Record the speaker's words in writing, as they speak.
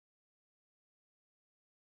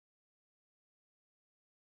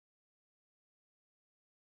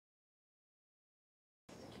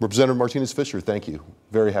Representative Martinez Fischer, thank you.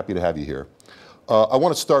 Very happy to have you here. I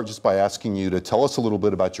want to start just by asking you to tell us a little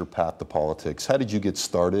bit about your path to politics. How did you get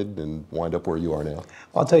started and wind up where you are now?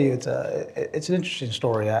 I'll tell you, it's an interesting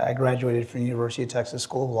story. I graduated from the University of Texas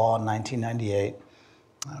School of Law in 1998.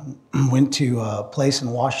 Went to a place in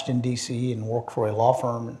Washington, D.C. and worked for a law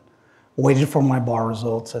firm and waited for my bar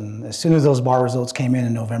results. And as soon as those bar results came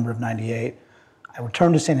in November of 98, I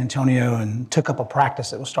returned to San Antonio and took up a practice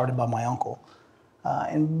that was started by my uncle.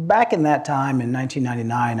 And back in that time, in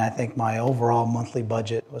 1999, I think my overall monthly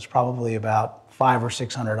budget was probably about $500 or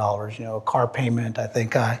 $600. You know, a car payment. I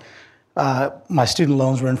think my student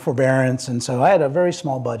loans were in forbearance, and so I had a very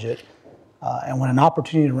small budget. And when an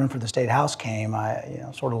opportunity to run for the state house came,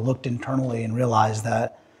 I sort of looked internally and realized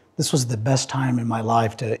that this was the best time in my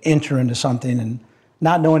life to enter into something, and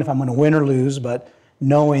not knowing if I'm going to win or lose, but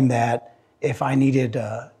knowing that if I needed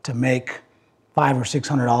to make $500 or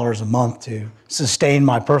 $600 a month to sustain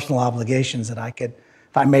my personal obligations, that I could,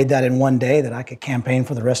 if I made that in one day, that I could campaign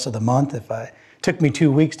for the rest of the month. If it took me 2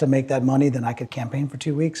 weeks to make that money, then I could campaign for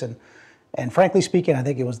 2 weeks. And frankly speaking, I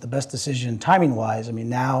think it was the best decision timing-wise. I mean,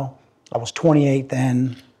 now I was 28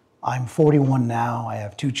 then, I'm 41 now, I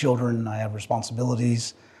have 2 children, I have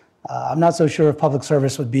responsibilities. I'm not so sure if public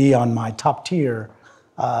service would be on my top tier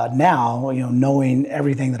now, knowing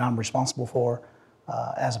everything that I'm responsible for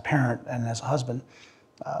as a parent and as a husband.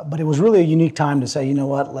 But it was really a unique time to say, you know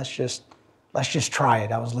what, let's just try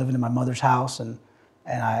it. I was living in my mother's house, and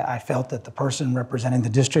I felt that the person representing the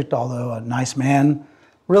district, although a nice man,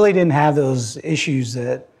 really didn't have those issues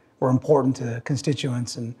that were important to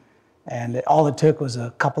constituents. And all it took was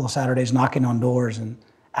a couple of Saturdays knocking on doors and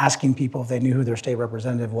asking people if they knew who their state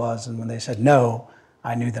representative was. And when they said no,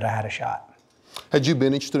 I knew that I had a shot. Had you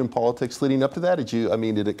been interested in politics leading up to that?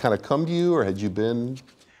 Did it kind of come to you, or had you been?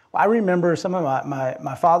 Well, I remember some of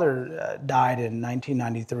my father died in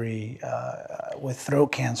 1993 with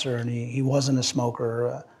throat cancer, and he wasn't a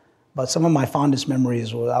smoker. But some of my fondest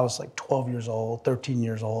memories were I was like 12 years old, 13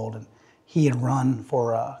 years old, and he had run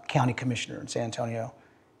for county commissioner in San Antonio.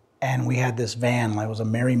 And we had this van, it was a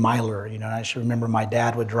Mary Myler, and I just remember my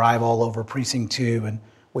dad would drive all over Precinct 2, and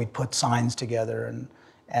we'd put signs together,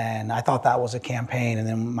 and I thought that was a campaign. And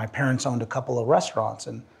then my parents owned a couple of restaurants,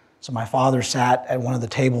 and so my father sat at one of the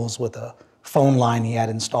tables with a phone line he had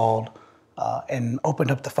installed and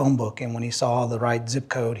opened up the phone book, and when he saw the right zip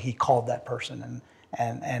code, he called that person,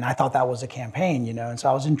 and I thought that was a campaign, and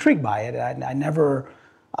so I was intrigued by it. I never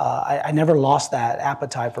lost that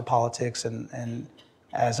appetite for politics, and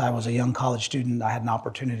as I was a young college student, I had an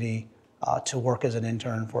opportunity to work as an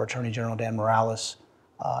intern for Attorney General Dan Morales.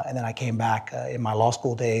 And then I came back in my law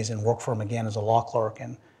school days and worked for him again as a law clerk.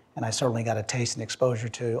 And I certainly got a taste and exposure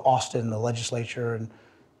to Austin, the legislature.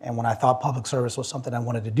 And when I thought public service was something I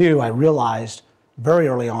wanted to do, I realized very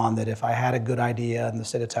early on that if I had a good idea in the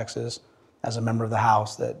state of Texas as a member of the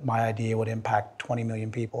House, that my idea would impact 20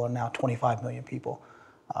 million people, and now 25 million people.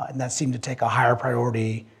 And that seemed to take a higher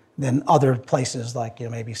priority than other places like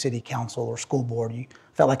maybe city council or school board. You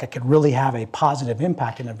felt like I could really have a positive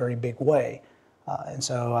impact in a very big way. And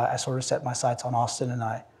so I sort of set my sights on Austin, and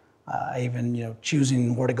I even,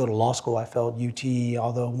 choosing where to go to law school, I felt UT,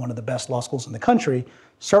 although one of the best law schools in the country,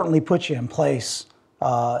 certainly puts you in place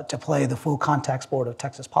to play the full contact sport of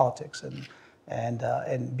Texas politics.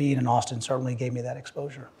 And being in Austin certainly gave me that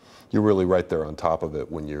exposure. You're really right there on top of it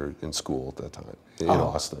when you're in school at that time in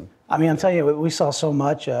Austin. I mean, I'm telling you, we saw so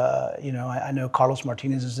much. I know Carlos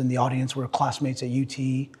Martinez is in the audience. We were classmates at UT.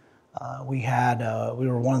 We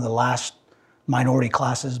were one of the last minority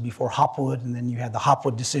classes before Hopwood, and then you had the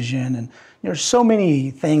Hopwood decision. And there's so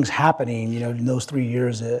many things happening, in those 3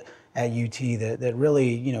 years at UT that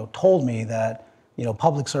really, told me that,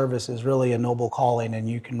 public service is really a noble calling, and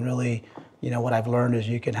you can really, what I've learned is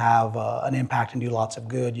you can have an impact and do lots of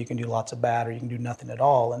good, you can do lots of bad, or you can do nothing at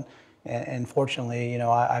all. And fortunately,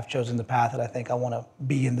 I've chosen the path that I think I want to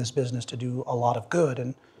be in this business to do a lot of good.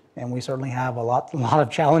 And we certainly have a lot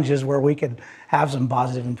of challenges where we could have some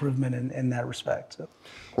positive improvement in that respect. So.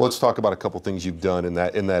 Well, let's talk about a couple things you've done in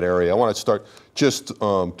that area. I want to start just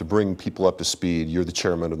to bring people up to speed. You're the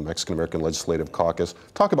chairman of the Mexican American Legislative Caucus.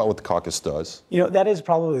 Talk about what the caucus does. That is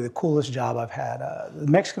probably the coolest job I've had. The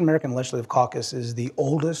Mexican American Legislative Caucus is the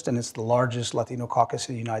oldest and it's the largest Latino caucus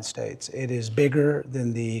in the United States. It is bigger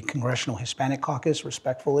than the Congressional Hispanic Caucus,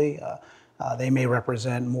 respectfully. They may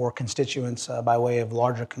represent more constituents by way of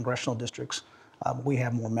larger congressional districts. We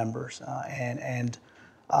have more members.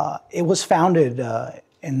 It was founded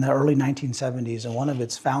in the early 1970s, and one of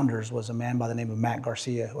its founders was a man by the name of Matt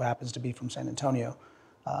Garcia, who happens to be from San Antonio.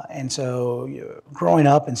 And so growing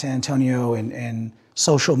up in San Antonio and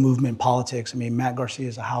social movement politics, I mean, Matt Garcia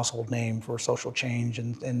is a household name for social change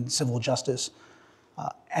and civil justice.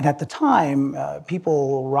 And at the time,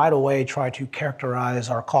 people right away tried to characterize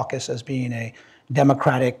our caucus as being a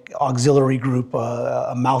Democratic auxiliary group,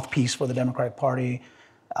 a mouthpiece for the Democratic Party.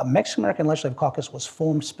 Mexican American Legislative Caucus was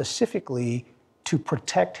formed specifically to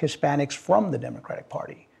protect Hispanics from the Democratic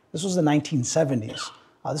Party. This was the 1970s.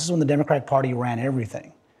 This is when the Democratic Party ran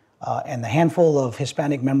everything. And the handful of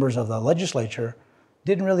Hispanic members of the legislature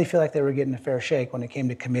didn't really feel like they were getting a fair shake when it came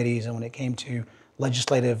to committees and when it came to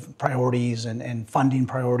legislative priorities and funding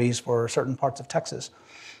priorities for certain parts of Texas.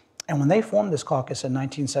 And when they formed this caucus in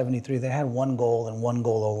 1973, they had one goal and one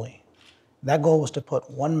goal only. That goal was to put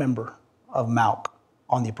one member of MALC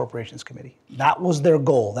on the Appropriations Committee. That was their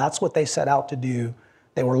goal. That's what they set out to do.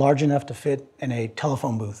 They were large enough to fit in a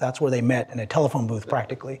telephone booth. That's where they met, in a telephone booth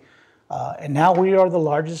practically. And now we are the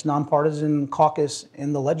largest nonpartisan caucus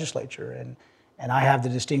in the legislature. And I have the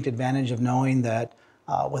distinct advantage of knowing that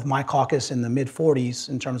with my caucus in the mid-40s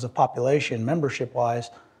in terms of population,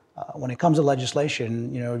 membership-wise, when it comes to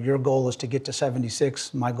legislation, your goal is to get to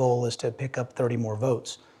 76. My goal is to pick up 30 more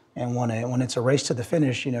votes. And when it's a race to the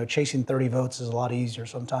finish, chasing 30 votes is a lot easier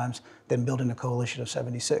sometimes than building a coalition of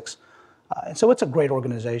 76. And so it's a great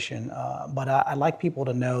organization, but I'd like people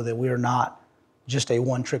to know that we are not just a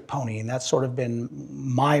one-trick pony, and that's sort of been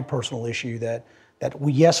my personal issue, that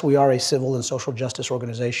yes, we are a civil and social justice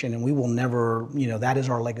organization, and we will never, that is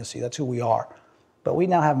our legacy, that's who we are. But we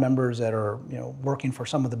now have members that are, working for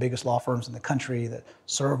some of the biggest law firms in the country, that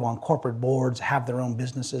serve on corporate boards, have their own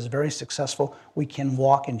businesses, very successful. We can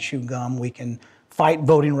walk and chew gum, we can fight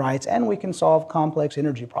voting rights, and we can solve complex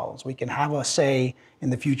energy problems. We can have a say in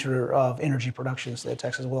the future of energy production in the state of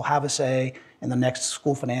Texas. We'll have a say in the next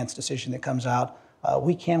school finance decision that comes out.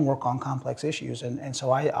 We can work on complex issues. And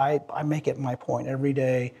so I make it my point every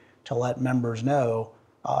day to let members know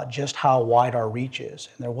just how wide our reach is.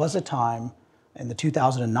 And there was a time in the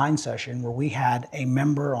 2009 session where we had a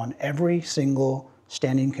member on every single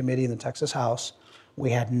standing committee in the Texas House. We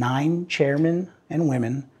had 9 chairmen and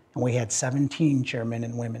women, and we had 17 chairmen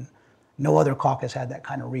and women. No other caucus had that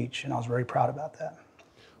kind of reach, and I was very proud about that.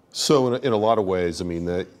 So in a lot of ways, I mean,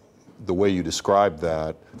 the way you described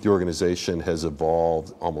that, the organization has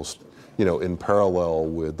evolved almost, in parallel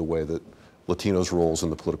with the way that Latinos' roles in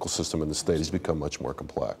the political system in the state has become much more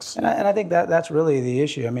complex. And I think that's really the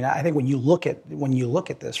issue. I mean, I think when you look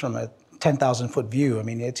at this from a 10,000-foot view, I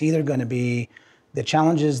mean, it's either going to be the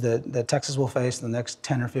challenges that Texas will face in the next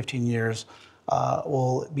 10 or 15 years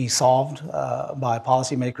will be solved by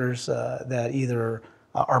policymakers that either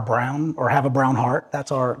are brown or have a brown heart.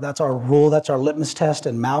 That's our rule. That's our litmus test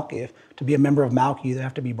in MALC. To be a member of MALC, you either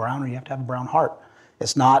have to be brown or you have to have a brown heart.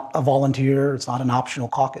 It's not a volunteer. It's not an optional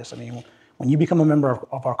caucus. I mean, when you become a member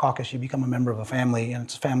of our caucus, you become a member of a family, and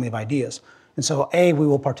it's a family of ideas. And so, A, we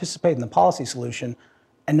will participate in the policy solution,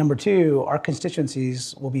 and number 2, our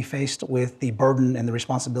constituencies will be faced with the burden and the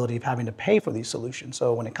responsibility of having to pay for these solutions.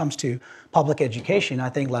 So when it comes to public education, I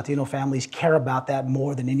think Latino families care about that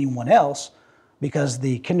more than anyone else, because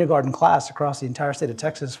the kindergarten class across the entire state of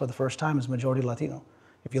Texas for the first time is majority Latino.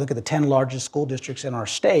 If you look at the 10 largest school districts in our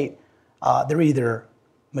state, they're either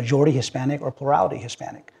majority Hispanic or plurality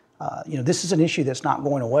Hispanic. This is an issue that's not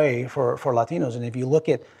going away for Latinos. And if you look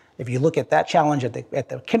at that challenge at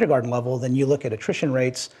the kindergarten level, then you look at attrition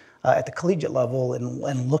rates at the collegiate level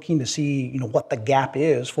and looking to see what the gap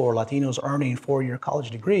is for Latinos earning 4-year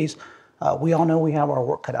college degrees. We all know we have our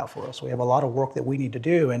work cut out for us. We have a lot of work that we need to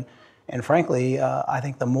do, and frankly, I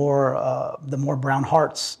think the more brown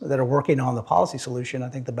hearts that are working on the policy solution, I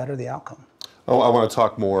think the better the outcome. Oh, I want to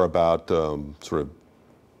talk more about sort of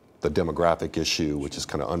the demographic issue, which is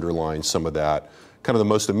kind of underlying some of that. Kind of the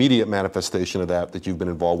most immediate manifestation of that you've been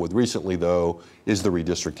involved with recently, though, is the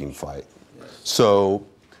redistricting fight. So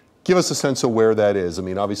give us a sense of where that is. I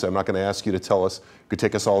mean, obviously, I'm not going to ask you to tell us. It could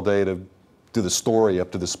take us all day to do the story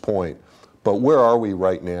up to this point. But where are we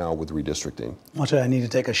right now with redistricting? I need to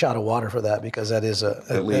take a shot of water for that, because that is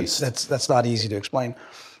at least that's not easy to explain.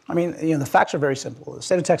 I mean, the facts are very simple. The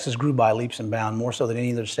state of Texas grew by leaps and bounds, more so than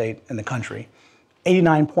any other state in the country.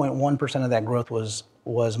 89.1% of that growth was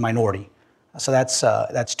minority. So that's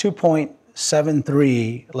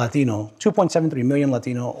 2.73 million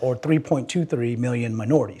Latino, or 3.23 million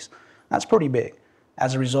minorities. That's pretty big.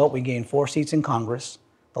 As a result, we gained 4 seats in Congress.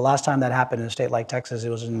 The last time that happened in a state like Texas, it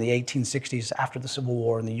was in the 1860s, after the Civil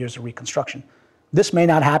War and the years of Reconstruction. This may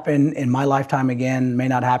not happen in my lifetime again, may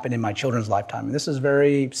not happen in my children's lifetime. And this is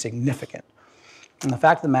very significant. And the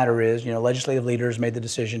fact of the matter is, legislative leaders made the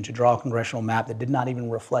decision to draw a congressional map that did not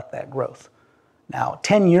even reflect that growth. Now,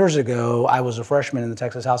 10 years ago, I was a freshman in the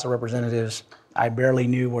Texas House of Representatives. I barely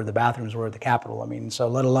knew where the bathrooms were at the Capitol. I mean, so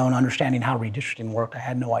let alone understanding how redistricting worked, I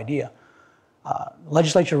had no idea.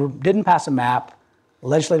 Legislature didn't pass a map. The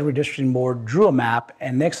Legislative Redistricting Board drew a map,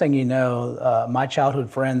 and next thing you know, my childhood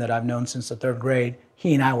friend that I've known since the third grade,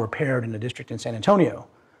 he and I were paired in a district in San Antonio.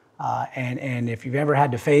 And if you've ever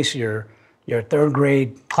had to face your third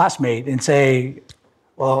grade classmate and say,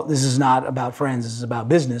 well, this is not about friends, this is about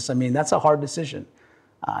business, I mean, that's a hard decision.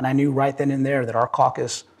 And I knew right then and there that our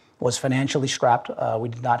caucus was financially strapped. We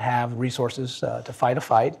did not have resources to fight a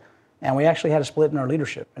fight. And we actually had a split in our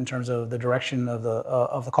leadership in terms of the direction of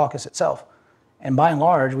the caucus itself. And by and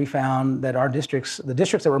large, we found that our districts, the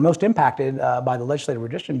districts that were most impacted by the Legislative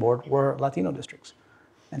Redistricting Board, were Latino districts.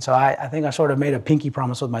 And so I think I sort of made a pinky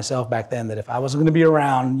promise with myself back then that if I wasn't going to be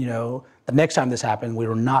around, the next time this happened, we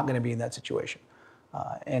were not going to be in that situation.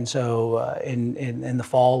 And so in the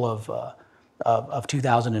fall of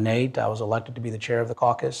 2008, I was elected to be the chair of the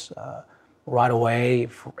caucus. Right away,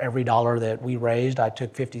 for every dollar that we raised, I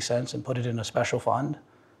took 50 cents and put it in a special fund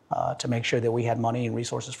to make sure that we had money and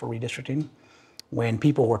resources for redistricting. When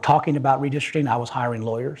people were talking about redistricting, I was hiring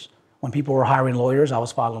lawyers. When people were hiring lawyers, I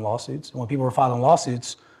was filing lawsuits. And when people were filing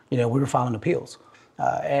lawsuits, we were filing appeals.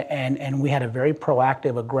 And we had a very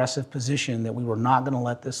proactive, aggressive position that we were not going to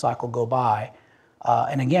let this cycle go by.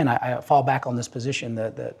 And again, I fall back on this position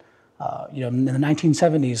that in the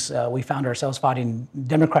 1970s, we found ourselves fighting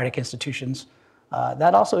democratic institutions.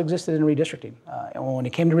 That also existed in redistricting. And when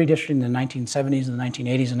it came to redistricting in the 1970s and the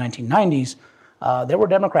 1980s and 1990s, there were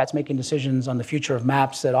Democrats making decisions on the future of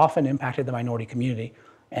maps that often impacted the minority community.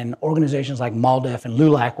 And organizations like MALDEF and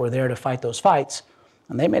LULAC were there to fight those fights.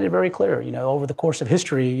 And they made it very clear, over the course of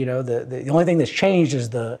history, the only thing that's changed is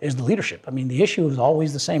the leadership. I mean, the issue is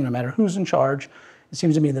always the same, no matter who's in charge. It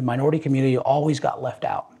seems to me the minority community always got left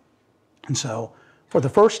out. And so for the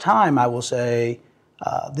first time, I will say,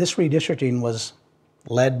 this redistricting was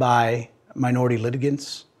led by minority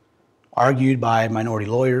litigants, argued by minority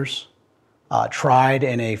lawyers, tried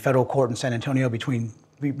in a federal court in San Antonio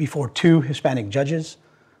before two Hispanic judges.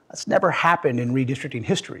 That's never happened in redistricting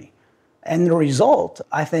history. And the result,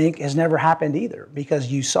 I think, has never happened either,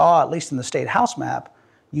 because you saw, at least in the state house map,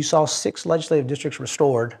 you saw 6 legislative districts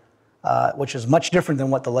restored, which is much different than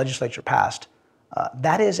what the legislature passed.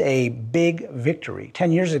 That is a big victory.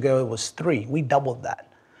 10 years ago, it was 3. We doubled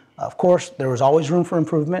that. Of course, there was always room for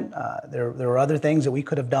improvement. There were other things that we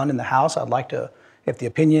could have done in the House. I'd like to, if the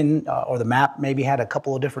opinion or the map maybe had a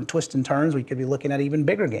couple of different twists and turns, we could be looking at even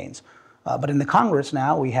bigger gains. But in the Congress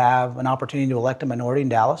now, we have an opportunity to elect a minority in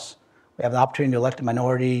Dallas. We have the opportunity to elect a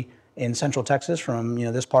minority in Central Texas from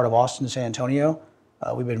this part of Austin to San Antonio.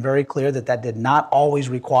 We've been very clear that did not always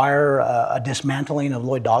require a dismantling of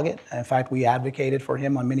Lloyd Doggett. In fact, we advocated for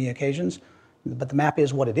him on many occasions. But the map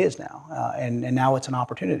is what it is now, and now it's an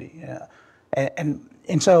opportunity.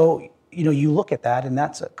 And so you look at that, and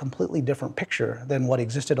that's a completely different picture than what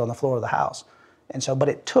existed on the floor of the House. And so, but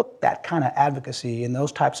it took that kind of advocacy and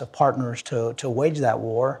those types of partners to wage that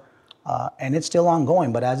war, and it's still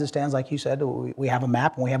ongoing. But as it stands, like you said, we have a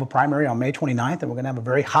map and we have a primary on May 29th, and we're going to have a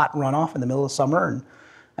very hot runoff in the middle of summer,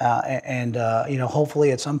 and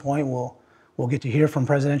hopefully at some point we'll get to hear from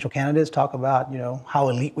presidential candidates talk about how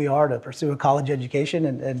elite we are to pursue a college education,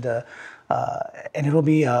 and it'll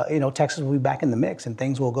be Texas will be back in the mix, and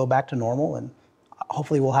things will go back to normal, and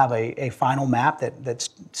hopefully we'll have a final map that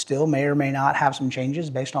still may or may not have some changes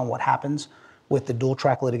based on what happens with the dual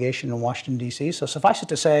track litigation in Washington, D.C. So suffice it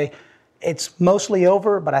to say, it's mostly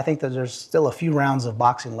over, but I think that there's still a few rounds of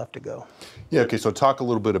boxing left to go. Yeah, okay, so talk a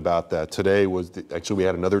little bit about that. Today actually we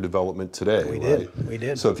had another development today. We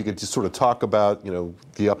did. So if you could just sort of talk about,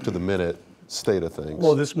 the up to the minute state of things.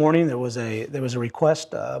 Well, this morning there was a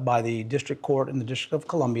request by the district court in the District of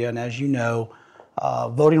Columbia, and as you know,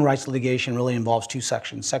 voting rights litigation really involves 2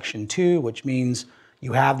 sections. Section 2, which means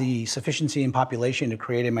you have the sufficiency in population to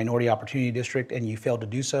create a minority opportunity district and you failed to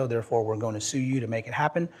do so, therefore we're going to sue you to make it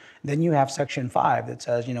happen. Then you have Section 5 that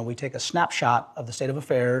says, we take a snapshot of the state of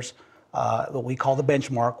affairs, what we call the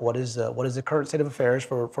benchmark, what is the current state of affairs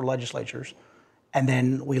for legislatures, and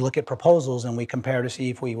then we look at proposals and we compare to see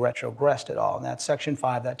if we retrogressed at all. And that's Section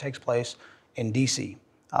 5 that takes place in D.C.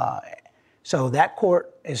 So that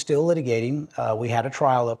court is still litigating. We had a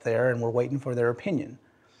trial up there and we're waiting for their opinion.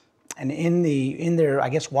 And in their, I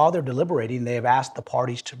guess while they're deliberating, they have asked the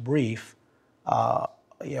parties to brief,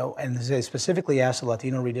 and they specifically asked the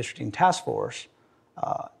Latino Redistricting Task Force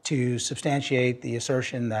to substantiate the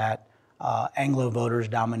assertion that Anglo voters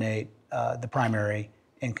dominate the primary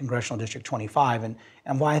in Congressional District 25.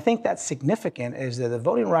 And why I think that's significant is that the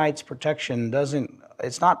voting rights protection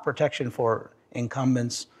it's not protection for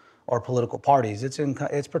incumbents or political parties.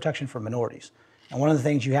 It's protection for minorities. And one of the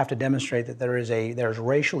things you have to demonstrate that there's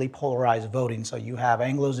racially polarized voting. So you have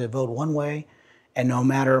Anglos that vote one way, and no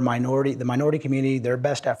matter the minority community,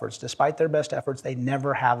 despite their best efforts, they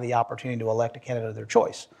never have the opportunity to elect a candidate of their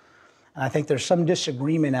choice. And I think there's some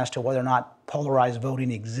disagreement as to whether or not polarized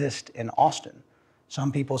voting exists in Austin.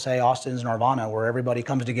 Some people say Austin's Nirvana, where everybody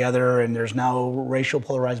comes together and there's no racial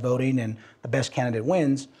polarized voting and the best candidate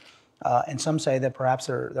wins. And some say that perhaps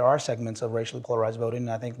there are segments of racially polarized voting.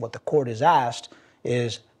 And I think what the court is asked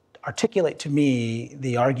is articulate to me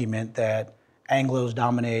the argument that Anglos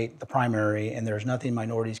dominate the primary and there's nothing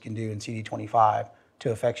minorities can do in CD25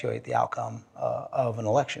 to effectuate the outcome of an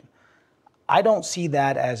election. I don't see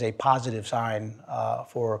that as a positive sign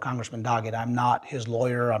for Congressman Doggett. I'm not his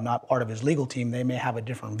lawyer. I'm not part of his legal team. They may have a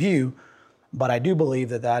different view, but I do believe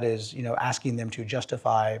that is, asking them to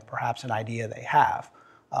justify perhaps an idea they have.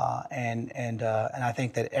 And I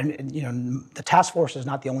think that the task force is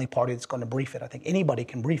not the only party that's going to brief it. I think anybody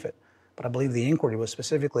can brief it, but I believe the inquiry was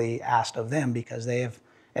specifically asked of them because they have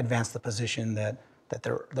advanced the position that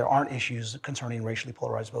there aren't issues concerning racially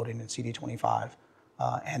polarized voting in CD25.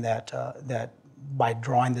 And that by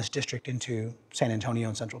drawing this district into San Antonio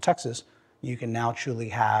and Central Texas, you can now truly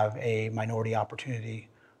have a minority opportunity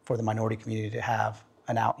for the minority community to have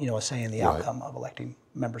a say in the outcome of electing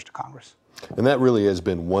members to Congress. And that really has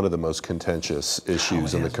been one of the most contentious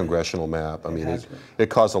issues in the congressional map. I mean, it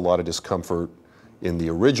caused a lot of discomfort in the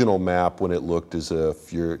original map when it looked as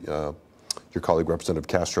if your colleague Representative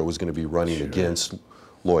Castro was going to be running against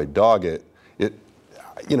Lloyd Doggett.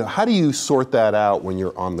 How do you sort that out when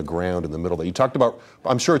you're on the ground in the middle of it? You talked about,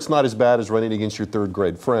 I'm sure it's not as bad as running against your third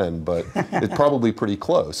grade friend, but it's probably pretty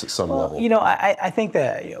close at some level. I think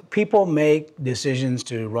that people make decisions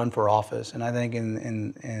to run for office, and I think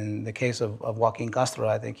in the case of Joaquin Castro,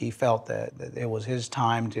 I think he felt that it was his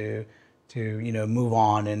time to move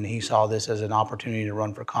on, and he saw this as an opportunity to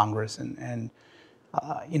run for Congress, and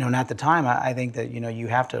at the time, I think that, you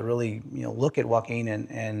have to really, look at Joaquin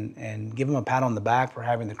and give him a pat on the back for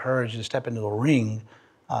having the courage to step into a ring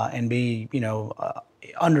and be,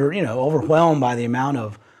 overwhelmed by the amount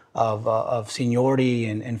of seniority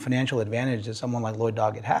and financial advantage that someone like Lloyd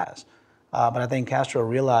Doggett has. But I think Castro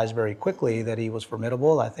realized very quickly that he was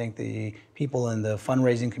formidable. I think the people in the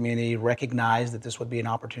fundraising community recognized that this would be an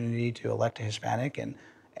opportunity to elect a Hispanic,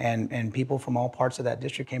 and people from all parts of that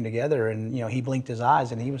district came together, and he blinked his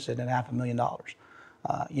eyes and he was sitting at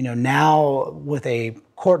 $500,000. Now with a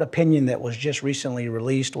court opinion that was just recently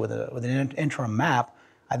released with an interim map,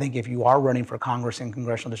 I think if you are running for Congress in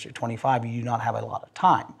Congressional District 25, you do not have a lot of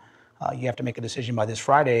time. You have to make a decision by this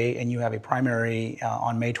Friday, and you have a primary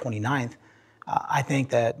on May 29th. I think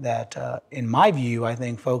that in my view, I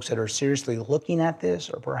think folks that are seriously looking at this,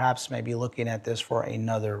 or perhaps maybe looking at this for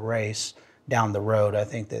another race down the road, I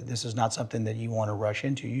think that this is not something that you want to rush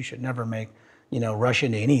into. You should never rush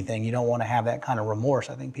into anything. You don't want to have that kind of remorse.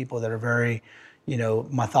 I think people that are very,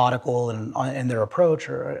 methodical in their approach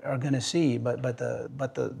are going to see. But the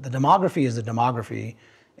demography is the demography,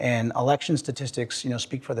 and election statistics,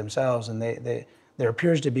 speak for themselves. And there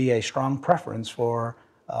appears to be a strong preference for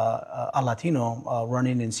a Latino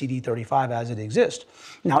running in CD35 as it exists.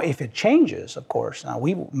 Now, if it changes, of course,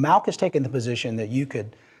 Malk has taken the position that you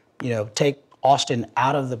could, take Austin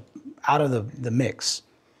out of the mix,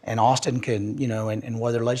 and Austin can, and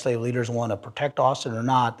whether legislative leaders want to protect Austin or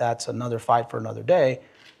not, that's another fight for another day.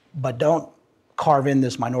 But don't carve in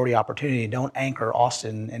this minority opportunity. Don't anchor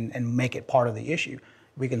Austin and make it part of the issue.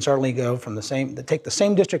 We can certainly go from take the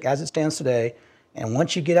same district as it stands today, and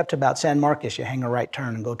once you get up to about San Marcos, you hang a right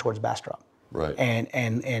turn and go towards Bastrop, right?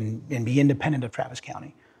 And be independent of Travis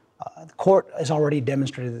County. The court has already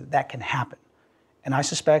demonstrated that can happen. And I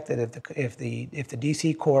suspect that if the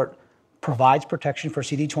DC court provides protection for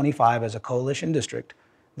CD25 as a coalition district,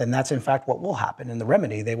 then that's in fact what will happen. And the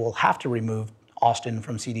remedy, they will have to remove Austin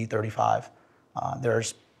from CD35.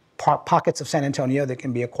 There's pockets of San Antonio that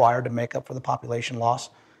can be acquired to make up for the population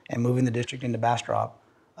loss, and moving the district into Bastrop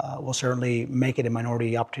will certainly make it a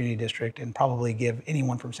minority opportunity district and probably give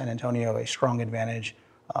anyone from San Antonio a strong advantage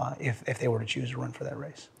if they were to choose to run for that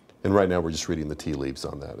race. And right now we're just reading the tea leaves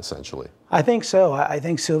on that, essentially. I think so. I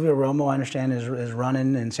think Sylvia Romo, I understand, is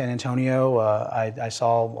running in San Antonio. I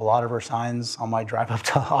saw a lot of her signs on my drive up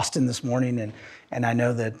to Austin this morning, and I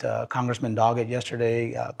know that Congressman Doggett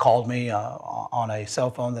yesterday called me on a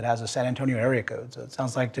cell phone that has a San Antonio area code. So it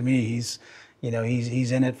sounds like to me he's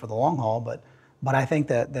in it for the long haul. But I think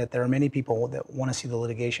that there are many people that want to see the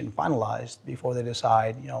litigation finalized before they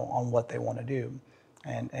decide on what they want to do.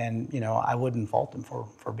 And I wouldn't fault them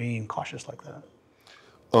for being cautious like that.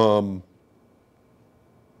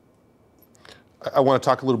 I want to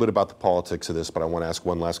talk a little bit about the politics of this, but I want to ask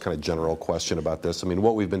one last kind of general question about this. I mean,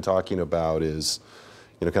 what we've been talking about is,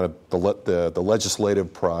 kind of the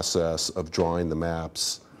legislative process of drawing the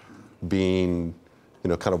maps being,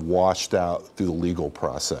 kind of washed out through the legal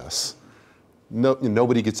process.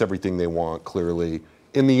 Nobody gets everything they want, clearly.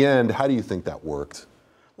 In the end, how do you think that worked?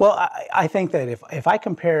 Well, I think that if I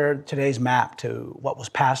compare today's map to what was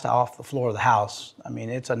passed off the floor of the House, I mean,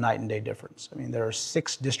 it's a night and day difference. I mean, there are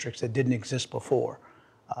 6 districts that didn't exist before.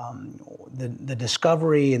 The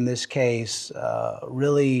discovery in this case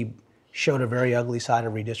really showed a very ugly side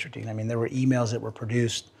of redistricting. I mean, there were emails that were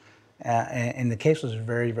produced, and the case was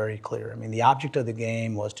very, very clear. I mean, the object of the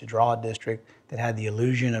game was to draw a district that had the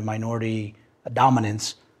illusion of minority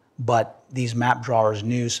dominance, but these map drawers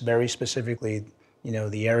knew very specifically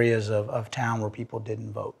the areas of town where people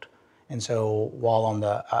didn't vote. And so while on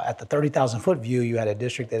at the 30,000-foot view, you had a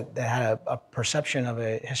district that had a perception of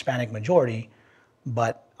a Hispanic majority,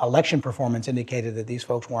 but election performance indicated that these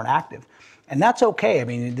folks weren't active. And that's okay. I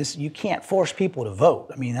mean, you can't force people to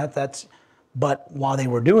vote. I mean, but while they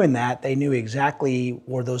were doing that, they knew exactly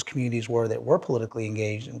where those communities were that were politically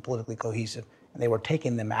engaged and politically cohesive, and they were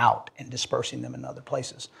taking them out and dispersing them in other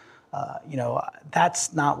places.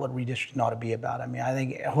 That's not what redistricting ought to be about. I mean, I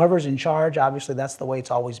think whoever's in charge, obviously that's the way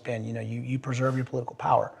it's always been. You preserve your political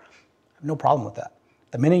power. I have no problem with that.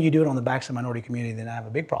 The minute you do it on the backs of the minority community, then I have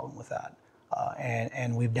a big problem with that.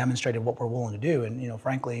 And we've demonstrated what we're willing to do. And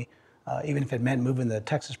frankly, even if it meant moving the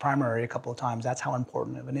Texas primary a couple of times, that's how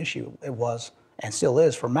important of an issue it was and still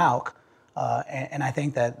is for Malk. And I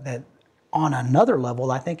think that on another level,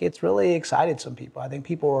 I think it's really excited some people. I think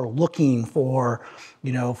people are looking for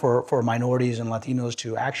minorities and Latinos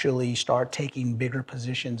to actually start taking bigger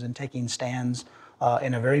positions and taking stands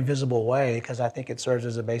in a very visible way, because I think it serves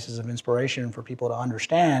as a basis of inspiration for people to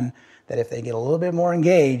understand that if they get a little bit more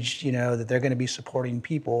engaged, that they're going to be supporting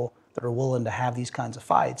people that are willing to have these kinds of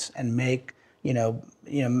fights and make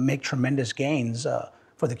tremendous gains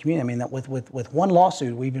for the community. I mean, that with one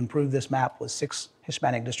lawsuit, we've improved this map with 6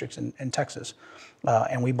 Hispanic districts in Texas.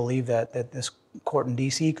 And we believe that this court in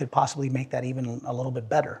DC could possibly make that even a little bit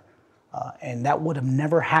better. And that would have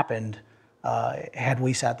never happened had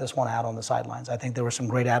we sat this one out on the sidelines. I think there were some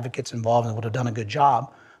great advocates involved and would have done a good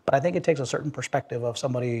job. But I think it takes a certain perspective of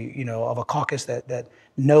somebody, of a caucus that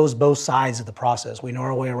knows both sides of the process. We know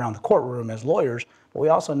our way around the courtroom as lawyers, but we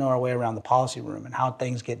also know our way around the policy room and how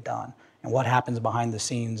things get done and what happens behind the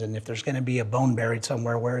scenes. And if there's going to be a bone buried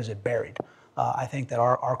somewhere, where is it buried? I think that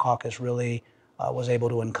our caucus really was able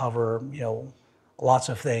to uncover, lots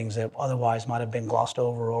of things that otherwise might have been glossed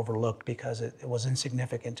over or overlooked because it was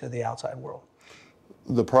insignificant to the outside world.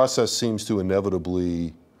 The process seems to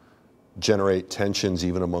inevitably generate tensions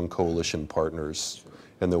even among coalition partners.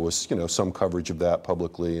 And there was, some coverage of that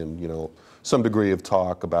publicly and, some degree of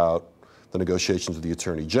talk about the negotiations with the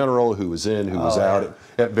Attorney General, who was in, who was out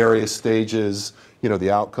at various stages,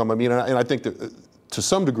 the outcome. I mean, and I think that to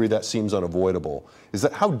some degree that seems unavoidable.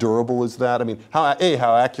 How durable is that? I mean, how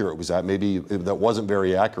accurate was that? Maybe that wasn't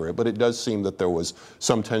very accurate, but it does seem that there was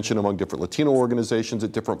some tension among different Latino organizations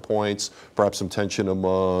at different points, perhaps some tension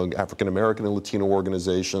among African American and Latino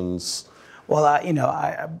organizations. Well,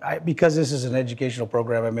 because this is an educational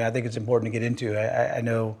program, I mean, I think it's important to get into. I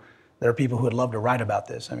know there are people who would love to write about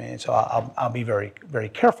this. I mean, so I'll be very, very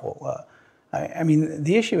careful. I mean,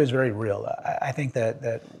 the issue is very real. I think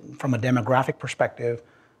that from a demographic perspective,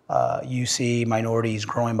 you see minorities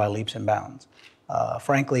growing by leaps and bounds.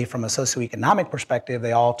 Frankly, from a socioeconomic perspective,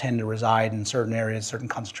 they all tend to reside in certain areas, certain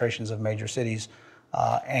concentrations of major cities.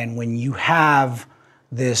 And when you have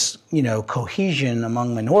this, cohesion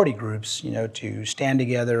among minority groups, to stand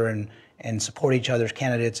together and support each other's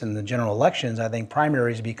candidates in the general elections, I think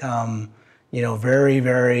primaries become, very,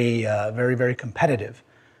 very, very, very competitive.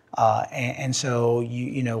 And so,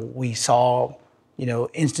 we saw,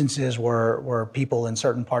 instances where people in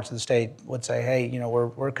certain parts of the state would say, hey,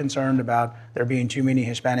 we're concerned about there being too many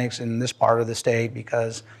Hispanics in this part of the state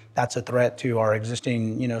because that's a threat to our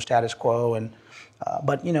existing, status quo. And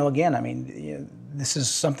but again, I mean, this is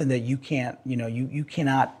something that you can't, you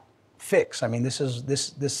cannot fix. I mean, this is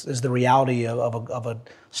the reality of a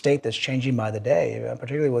state that's changing by the day,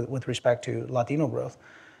 particularly with respect to Latino growth.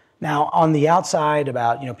 Now, on the outside,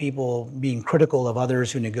 about people being critical of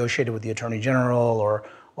others who negotiated with the Attorney General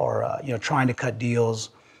or trying to cut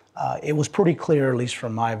deals, it was pretty clear, at least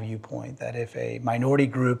from my viewpoint, that if a minority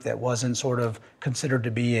group that wasn't sort of considered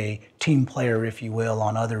to be a team player, if you will,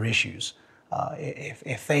 on other issues,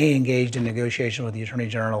 if they engaged in negotiation with the Attorney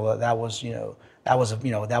General, that was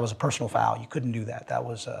a personal foul. You couldn't do that. That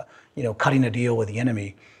was cutting a deal with the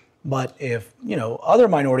enemy. But if other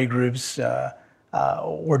minority groups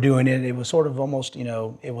were doing it. It was sort of almost,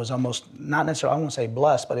 it was almost not necessarily, I won't say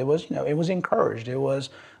blessed, but it was, it was encouraged. It was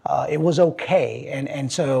okay.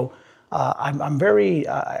 And so I'm very,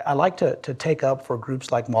 I like to take up for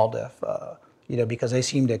groups like MALDEF, because they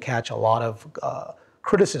seem to catch a lot of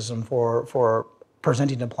criticism for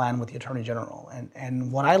presenting a plan with the Attorney General.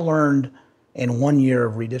 And what I learned in 1 year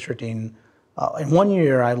of redistricting, in 1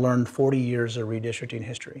 year I learned 40 years of redistricting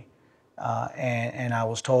history. And I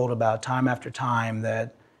was told about time after time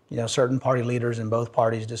that certain party leaders in both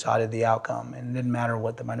parties decided the outcome, and it didn't matter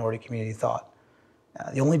what the minority community thought.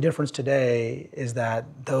 The only difference today is that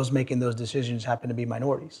those making those decisions happen to be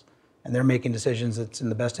minorities, and they're making decisions that's in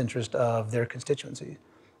the best interest of their constituency.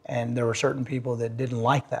 And there were certain people that didn't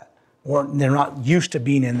like that. They're not used to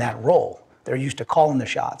being in that role. They're used to calling the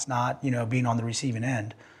shots, not being on the receiving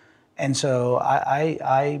end. And so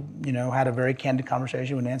I had a very candid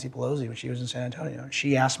conversation with Nancy Pelosi when she was in San Antonio.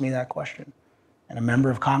 She asked me that question. And a member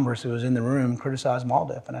of Congress who was in the room criticized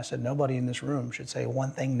MALDEF. And I said, nobody in this room should say one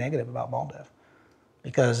thing negative about MALDEF,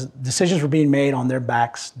 because decisions were being made on their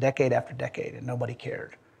backs decade after decade and nobody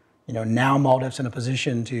cared. Now MALDEF's in a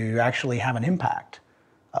position to actually have an impact.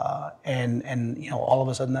 And all of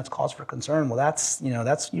a sudden that's cause for concern. Well, that's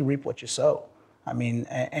you reap what you sow. I mean,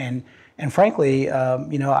 and frankly,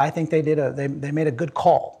 I think they made a good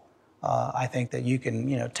call. I think that you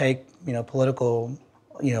can, take, political,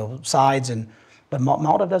 sides, but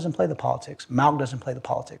MALDEF doesn't play the politics. MALC doesn't play the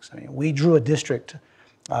politics. I mean, we drew a district,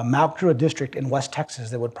 MALC drew a district in West Texas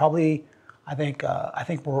that would probably, I think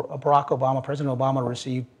Barack Obama, President Obama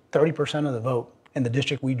received 30% of the vote in the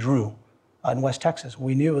district we drew in West Texas.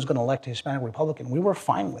 We knew it was going to elect a Hispanic Republican. We were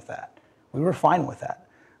fine with that. The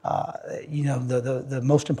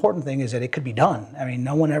most important thing is that it could be done. I mean,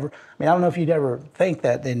 I don't know if you'd ever think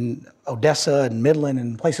that in Odessa and Midland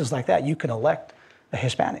and places like that, you can elect a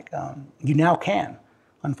Hispanic. You now can.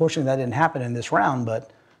 Unfortunately, that didn't happen in this round,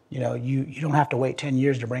 but you don't have to wait 10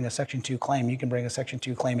 years to bring a Section 2 claim. You can bring a Section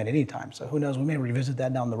 2 claim at any time. So who knows, we may revisit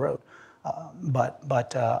that down the road.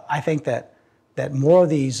 But I think that more of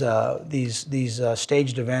these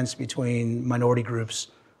staged events between minority groups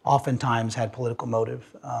oftentimes had political motive,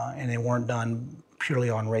 and they weren't done purely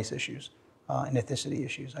on race issues and ethnicity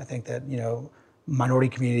issues. I think that minority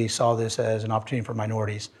communities saw this as an opportunity for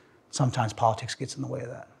minorities. Sometimes politics gets in the way of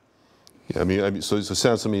that. Yeah, I mean, so it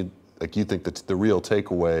sounds to me like you think that the real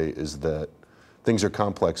takeaway is that things are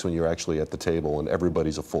complex when you're actually at the table and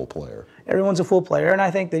everybody's a full player. Everyone's a full player, and I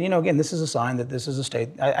think that, again, this is a sign that this is a state.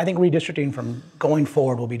 I think redistricting from going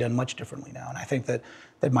forward will be done much differently now, and I think that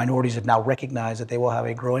minorities have now recognized that they will have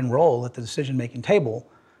a growing role at the decision-making table.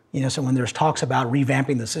 So when there's talks about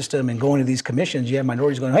revamping the system and going to these commissions, you have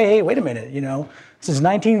minorities going, hey, wait a minute, since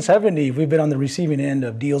 1970, we've been on the receiving end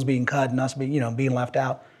of deals being cut and us being left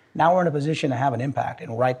out. Now we're in a position to have an impact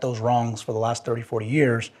and right those wrongs for the last 30, 40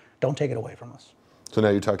 years. Don't take it away from us. So now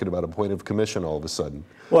you're talking about a point of commission all of a sudden.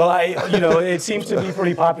 Well, it seems to be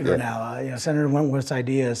pretty popular now. Senator Wentworth's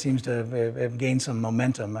idea seems to have gained some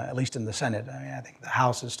momentum, at least in the Senate. I mean, I think the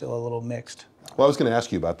House is still a little mixed. Well, I was going to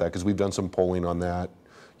ask you about that because we've done some polling on that,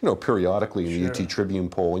 periodically in the UT Tribune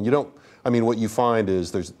poll, and what you find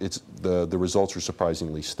is the results are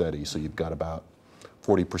surprisingly steady. So you've got about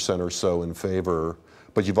 40% or so in favor,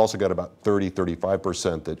 but you've also got about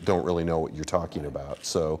 35% that don't really know what you're talking about.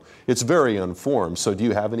 So it's very unformed. So do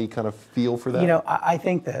you have any kind of feel for that? I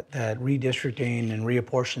think that redistricting and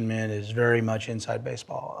reapportionment is very much inside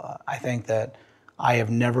baseball. I think that I have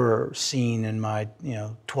never seen in my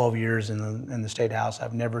 12 years in the State House,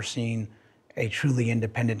 I've never seen a truly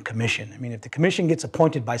independent commission. I mean, if the commission gets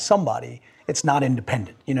appointed by somebody, it's not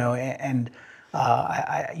independent, and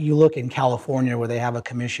you look in California where they have a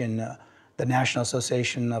commission, the National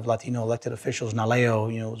Association of Latino Elected Officials,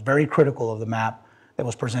 NALEO, was very critical of the map that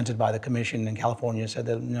was presented by the commission in California, said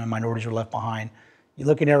that minorities were left behind. You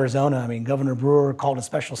look in Arizona, Governor Brewer called a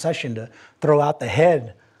special session to throw out the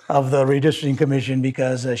head of the redistricting commission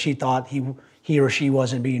because she thought he or she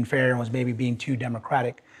wasn't being fair and was maybe being too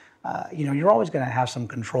democratic. You're always going to have some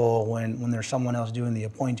control when there's someone else doing the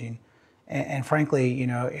appointing. And frankly,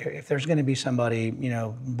 if there's going to be somebody,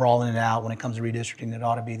 brawling it out when it comes to redistricting, it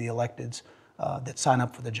ought to be the electeds that sign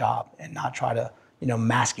up for the job and not try to,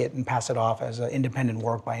 mask it and pass it off as independent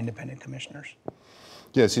work by independent commissioners.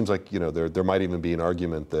 Yeah, it seems like, there might even be an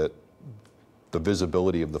argument that the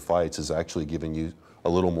visibility of the fights is actually giving you a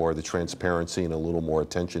little more of the transparency and a little more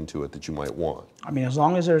attention to it that you might want. As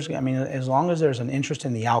long as there's an interest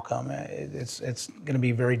in the outcome, it's going to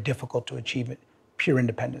be very difficult to achieve it, pure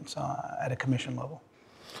independence at a commission level.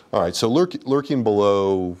 All right, so lurking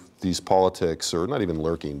below these politics, or not even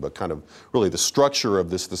lurking, but kind of really the structure of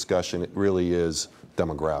this discussion, it really is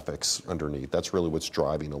demographics underneath. That's really what's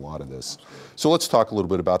driving a lot of this. So let's talk a little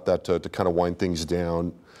bit about that to kind of wind things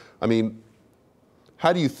down. I mean,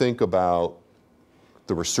 how do you think about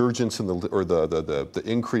the resurgence in the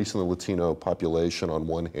increase in the Latino population on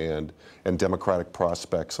one hand and Democratic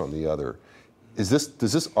prospects on the other? Does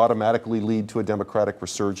this automatically lead to a Democratic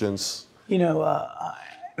resurgence? You know,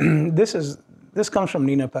 this comes from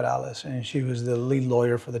Nina Perales, and she was the lead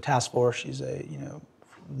lawyer for the task force. She's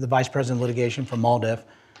the vice president of litigation for MALDEF.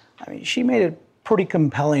 I mean, she made a pretty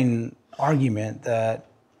compelling argument that,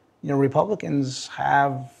 Republicans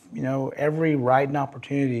have, every right and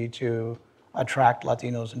opportunity to attract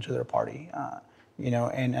Latinos into their party.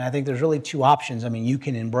 And I think there's really two options. I mean, you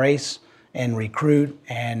can embrace and recruit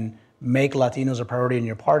and make Latinos a priority in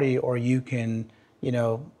your party, or you can,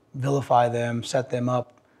 vilify them, set them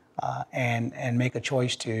up, and make a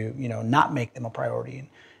choice to, not make them a priority.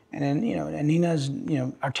 And then, and Nina's,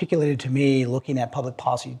 articulated to me, looking at public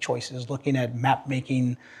policy choices, looking at map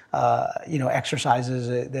making, exercises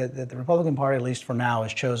that the Republican Party, at least for now,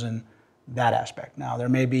 has chosen that aspect. Now, there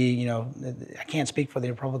may be, I can't speak for the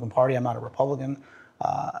Republican Party. I'm not a Republican.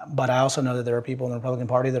 But I also know that there are people in the Republican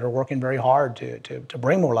Party that are working very hard to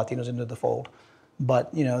bring more Latinos into the fold.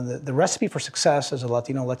 But the recipe for success as a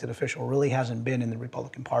Latino elected official really hasn't been in the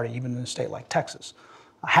Republican Party, even in a state like Texas.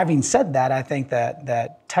 Having said that, I think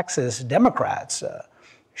that Texas Democrats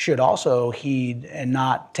should also heed and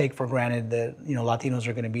not take for granted that Latinos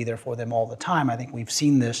are going to be there for them all the time. I think we've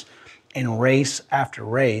seen this in race after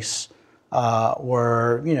race,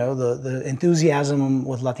 where the enthusiasm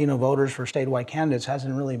with Latino voters for statewide candidates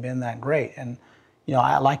hasn't really been that great. And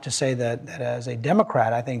I like to say that as a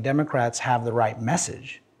Democrat, I think Democrats have the right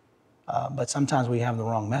message, but sometimes we have the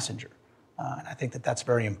wrong messenger. And I think that that's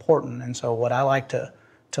very important. And so what I like to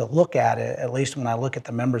look at least when I look at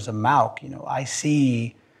the members of MAUC, I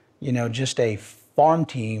see, just a farm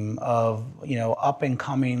team of, up and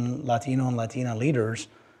coming Latino and Latina leaders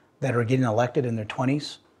that are getting elected in their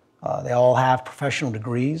 20s. They all have professional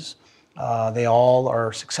degrees. They all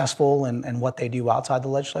are successful in what they do outside the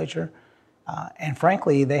legislature. And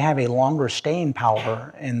frankly, they have a longer staying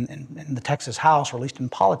power in the Texas House, or at least in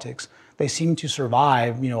politics. They seem to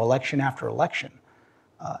survive, election after election.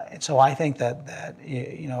 And so I think that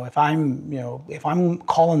if I'm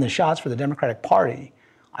calling the shots for the Democratic Party,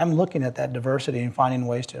 I'm looking at that diversity and finding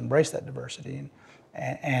ways to embrace that diversity.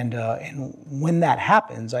 And when that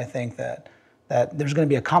happens, I think that there's going to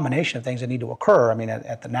be a combination of things that need to occur. I mean,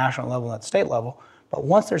 at the national level and at the state level. But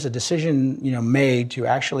once there's a decision, made to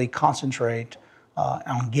actually concentrate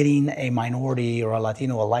on getting a minority or a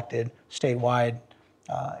Latino elected statewide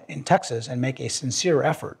in Texas and make a sincere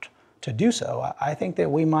effort to do so, I think that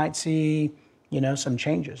we might see, some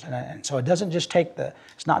changes. And so it doesn't just take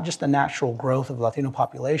it's not just the natural growth of the Latino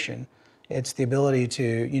population. It's the ability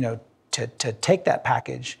to, to take that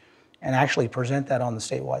package and actually present that on the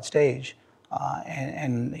statewide stage.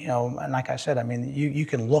 And like I said, I mean, you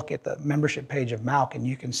can look at the membership page of MAUC and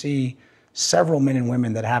you can see several men and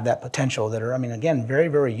women that have that potential that are, I mean, again, very,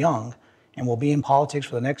 very young and will be in politics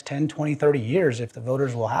for the next 10, 20, 30 years if the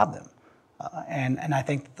voters will have them. And I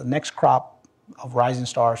think that the next crop of rising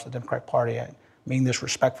stars for the Democratic Party, I mean this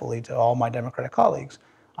respectfully to all my Democratic colleagues,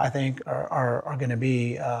 I think are going to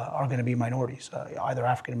be minorities, either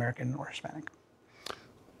African American or Hispanic.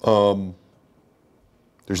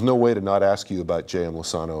 There's no way to not ask you about J.M.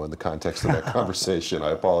 Lozano in the context of that conversation.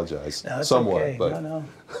 I apologize. No, it's somewhat, okay. but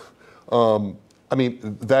No. I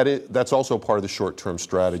mean that's also part of the short-term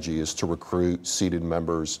strategy is to recruit seated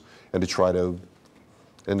members and to try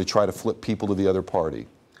to flip people to the other party.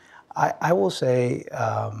 I will say,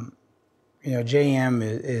 J.M.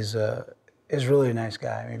 is really a nice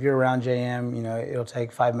guy. I mean, if you're around J.M., it'll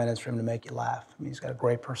take 5 minutes for him to make you laugh. I mean, he's got a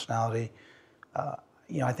great personality.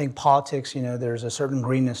 I think politics, there's a certain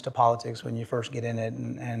greenness to politics when you first get in it,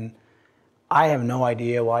 and I have no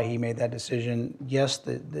idea why he made that decision. Yes,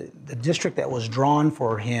 the district that was drawn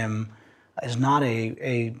for him is not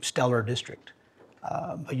a stellar district,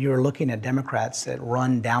 but you're looking at Democrats that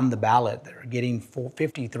run down the ballot that are getting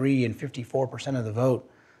 53 and 54% of the vote.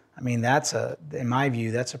 I mean, in my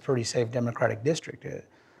view, that's a pretty safe Democratic district.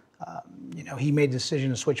 He made the decision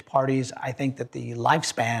to switch parties. I think that the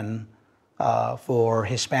lifespan for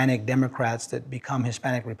Hispanic Democrats that become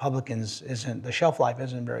Hispanic Republicans the shelf life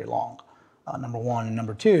isn't very long, number one. And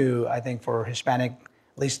number two, I think for Hispanic,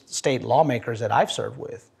 at least state lawmakers that I've served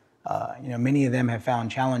with, many of them have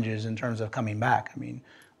found challenges in terms of coming back. I mean,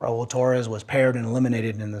 Raul Torres was paired and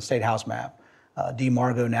eliminated in the state house map. D.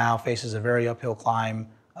 Margo now faces a very uphill climb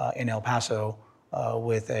in El Paso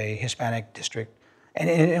with a Hispanic district.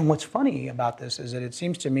 And what's funny about this is that it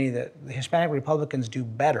seems to me that the Hispanic Republicans do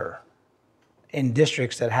better in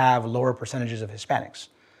districts that have lower percentages of Hispanics.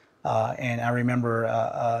 And I remember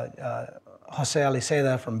Jose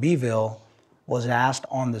Aliceda from Beeville was asked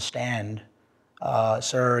on the stand,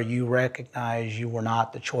 sir, you recognize you were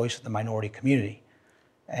not the choice of the minority community.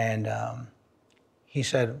 And he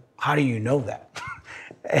said, how do you know that?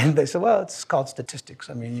 And they said, well, it's called statistics.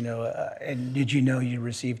 I mean, and did you know you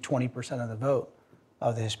received 20% of the vote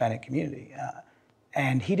of the Hispanic community?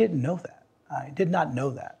 And he didn't know that. He did not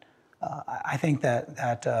know that. I think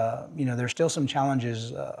that there's still some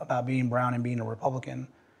challenges about being brown and being a Republican.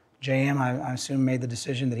 JM, I assume, made the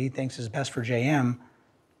decision that he thinks is best for JM.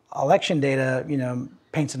 Election data,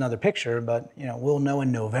 paints another picture, but we'll know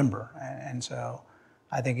in November, and so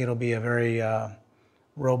I think it'll be a very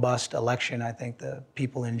robust election. I think the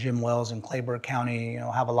people in Jim Wells and Clayburgh County,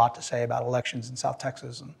 have a lot to say about elections in South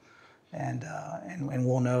Texas, and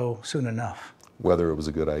we'll know soon enough whether it was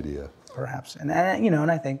a good idea. Perhaps, and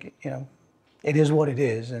I think it is what it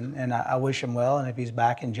is, and I wish him well. And if he's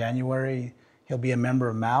back in January, he'll be a member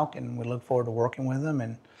of MAUC, and we look forward to working with him.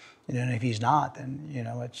 And and if he's not, then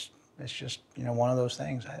it's just one of those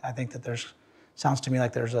things. I think that sounds to me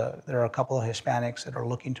like there are a couple of Hispanics that are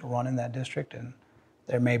looking to run in that district, and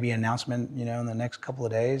there may be an announcement in the next couple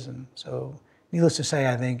of days. And so, needless to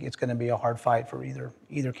say, I think it's going to be a hard fight for either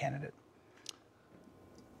candidate.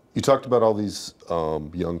 You talked about all these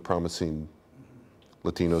young, promising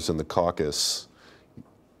Latinos in the caucus.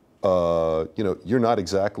 You're not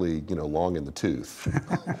exactly, long in the tooth.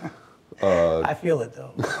 I feel it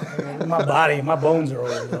though. My body, my bones are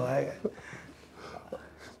old though.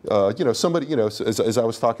 Somebody, as I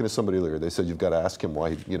was talking to somebody earlier, they said you've got to ask him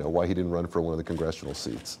why he didn't run for one of the congressional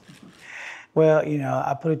seats. Well,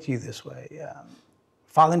 I put it to you this way: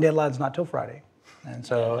 filing deadline's not till Friday, and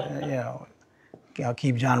so I'll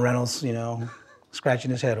keep John Reynolds,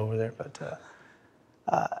 scratching his head over there. But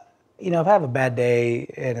if I have a bad day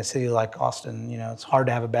in a city like Austin, it's hard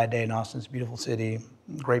to have a bad day in Austin. It's a beautiful city,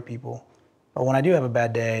 great people. But when I do have a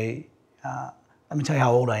bad day, let me tell you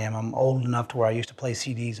how old I am. I'm old enough to where I used to play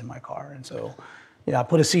CDs in my car. And so, I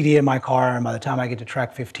put a CD in my car, and by the time I get to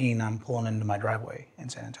track 15, I'm pulling into my driveway in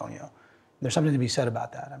San Antonio. There's something to be said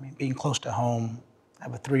about that. I mean, being close to home, I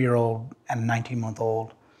have a 3-year-old and a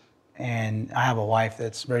 19-month-old, and I have a wife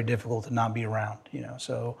that's very difficult to not be around,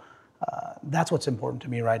 So that's what's important to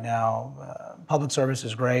me right now. Public service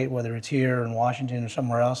is great, whether it's here in Washington or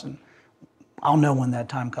somewhere else, and I'll know when that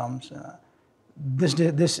time comes.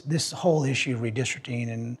 This whole issue of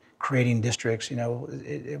redistricting and creating districts,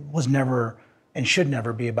 it was never and should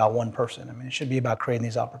never be about one person. I mean, it should be about creating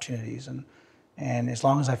these opportunities. And as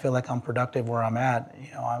long as I feel like I'm productive where I'm at,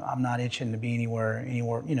 I'm not itching to be anywhere,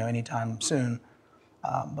 anytime soon.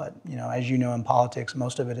 But as you know, in politics,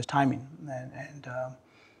 most of it is timing,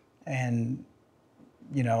 and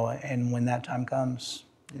when that time comes,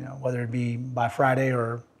 whether it be by Friday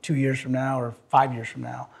or 2 years from now or 5 years from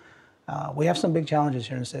now, we have some big challenges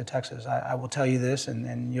here in the state of Texas. I will tell you this,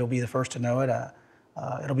 and you'll be the first to know it.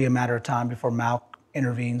 It'll be a matter of time before MAUC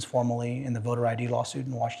intervenes formally in the voter ID lawsuit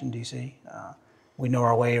in Washington, D.C. We know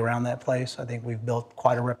our way around that place. I think we've built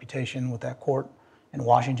quite a reputation with that court in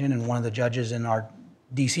Washington, and one of the judges in our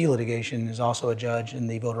D.C. litigation is also a judge in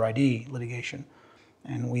the voter ID litigation.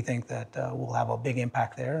 And we think that we'll have a big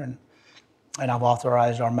impact there. And I've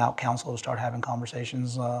authorized our MAUC council to start having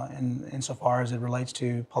conversations insofar as it relates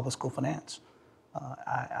to public school finance.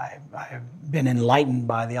 I have been enlightened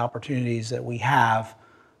by the opportunities that we have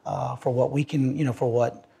for what we can,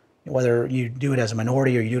 whether you do it as a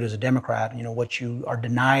minority or you do it as a Democrat, what you are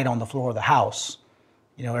denied on the floor of the House,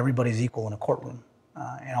 everybody's equal in a courtroom.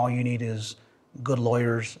 And all you need is good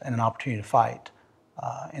lawyers and an opportunity to fight.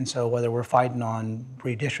 And so whether we're fighting on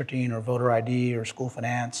redistricting or voter ID or school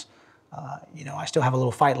finance, I still have a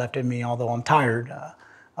little fight left in me, although I'm tired.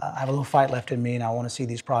 I have a little fight left in me, and I want to see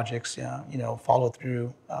these projects, follow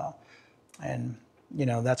through. And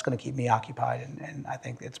that's going to keep me occupied. And I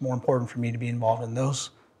think it's more important for me to be involved in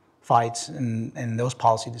those fights and those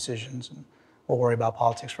policy decisions. And we'll worry about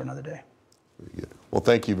politics for another day. Very good. Well,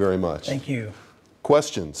 thank you very much. Thank you.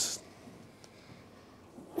 Questions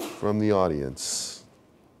from the audience?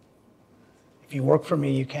 If you work for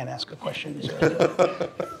me, you can't ask a question. So.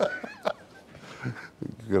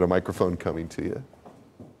 You've got a microphone coming to you.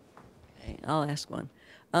 Okay, I'll ask one.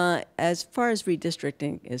 As far as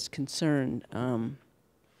redistricting is concerned,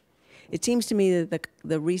 it seems to me that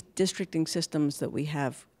the redistricting systems that we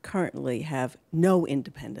have currently have no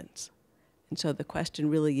independence. And so the question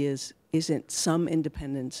really is, isn't some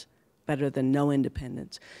independence better than no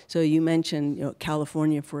independence. So you mentioned,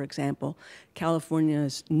 California, for example.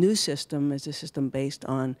 California's new system is a system based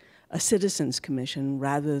on a citizens commission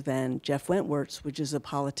rather than Jeff Wentworth's, which is a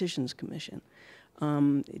politicians commission.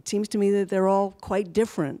 It seems to me that they're all quite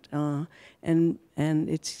different, and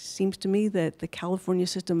it seems to me that the California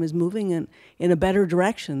system is moving in a better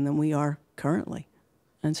direction than we are currently.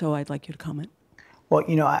 And so I'd like you to comment. Well,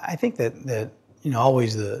 I think that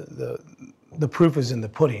always the proof is in the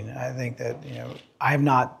pudding. I think that I have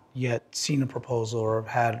not yet seen a proposal or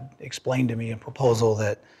had explained to me a proposal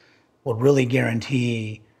that would really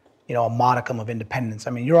guarantee a modicum of independence.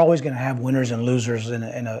 I mean, you're always going to have winners and losers in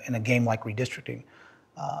a game like redistricting,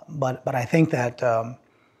 but I think that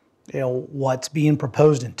what's being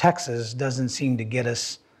proposed in Texas doesn't seem to get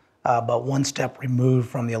us but one step removed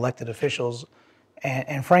from the elected officials,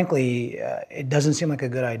 and frankly, it doesn't seem like a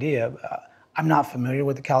good idea. I'm not familiar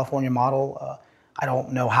with the California model. I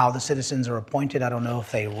don't know how the citizens are appointed. I don't know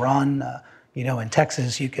if they run. In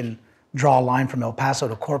Texas, you can draw a line from El Paso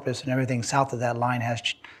to Corpus, and everything south of that line has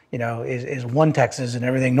is one Texas, and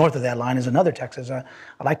everything north of that line is another Texas. I'd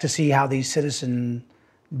like to see how these citizen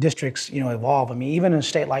districts, evolve. I mean, even in a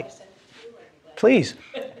state like, please,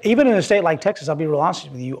 even in a state like Texas, I'll be real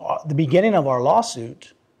honest with you, the beginning of our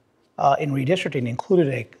lawsuit in redistricting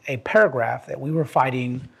included a paragraph that we were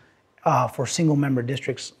fighting for single-member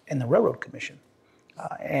districts in the Railroad Commission.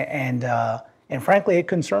 And frankly, it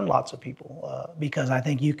concerned lots of people because I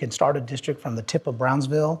think you can start a district from the tip of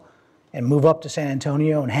Brownsville and move up to San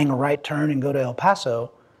Antonio and hang a right turn and go to El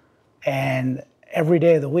Paso, and every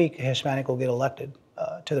day of the week, a Hispanic will get elected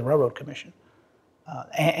to the Railroad Commission.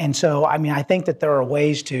 And so, I mean, I think that there are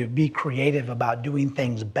ways to be creative about doing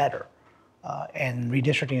things better, and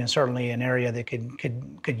redistricting is certainly an area that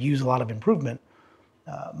could use a lot of improvement.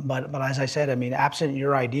 But as I said, I mean, absent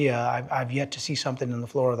your idea, I've yet to see something in the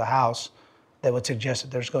floor of the House that would suggest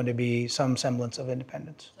that there's going to be some semblance of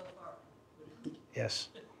independence. So far. Yes.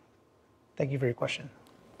 Thank you for your question.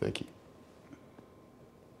 Thank you.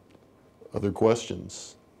 Other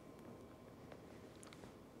questions?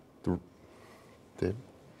 Dave?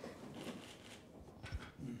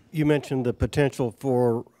 You mentioned the potential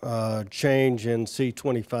for change in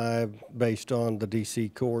C-25 based on the D.C.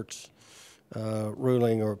 court's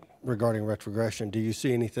ruling or regarding retrogression. Do you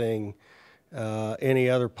see anything, any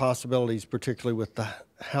other possibilities, particularly with the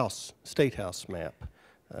state house map,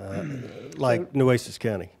 like Nueces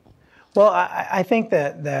County? Well, I think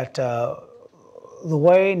that the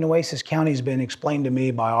way Nueces County has been explained to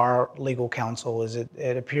me by our legal counsel is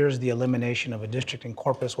it appears the elimination of a district in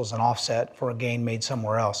Corpus was an offset for a gain made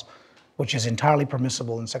somewhere else, which is entirely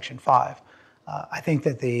permissible in Section 5. I think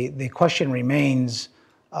that the question remains,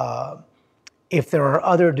 if there are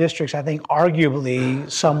other districts, I think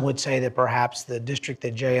arguably some would say that perhaps the district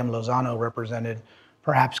that J.M. Lozano represented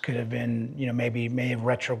perhaps could have been, may have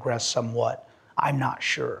retrogressed somewhat. I'm not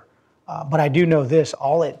sure. But I do know this,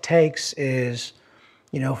 all it takes is,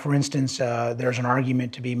 for instance, there's an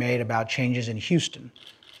argument to be made about changes in Houston.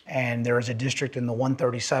 And there is a district in the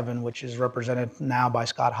 137, which is represented now by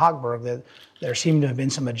Scott Hogberg, that there seem to have been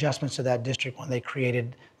some adjustments to that district when they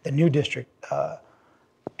created the new district.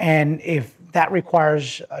 And if that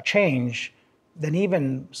requires a change, then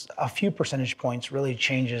even a few percentage points really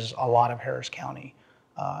changes a lot of Harris County.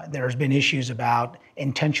 There's been issues about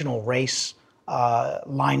intentional race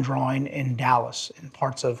line drawing in Dallas, in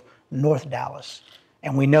parts of North Dallas.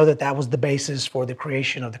 And we know that that was the basis for the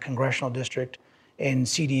creation of the congressional district in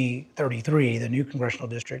CD 33, the new congressional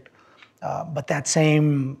district. But that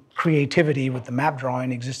same creativity with the map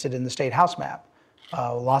drawing existed in the state house map.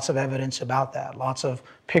 Lots of evidence about that, lots of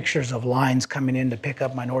pictures of lines coming in to pick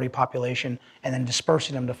up minority population and then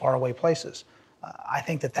dispersing them to faraway places. I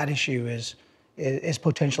think that issue is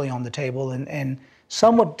potentially on the table, and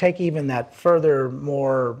some would take even that further,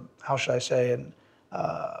 more, how should I say,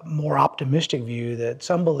 more optimistic view that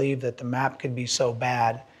some believe that the map could be so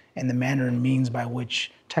bad and the manner and means by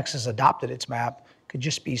which Texas adopted its map could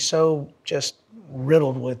just be so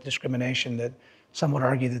riddled with discrimination that some would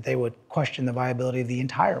argue that they would question the viability of the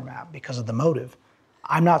entire map because of the motive.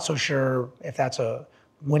 I'm not so sure if that's a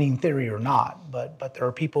winning theory or not, but there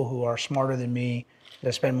are people who are smarter than me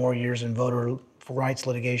that spend more years in voter rights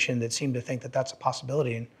litigation that seem to think that that's a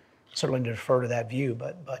possibility, and certainly to defer to that view.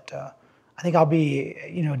 But I think I'll be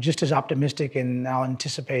just as optimistic, and I'll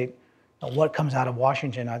anticipate what comes out of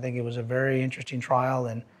Washington. I think it was a very interesting trial,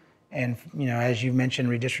 and as you mentioned,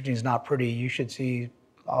 redistricting is not pretty. You should see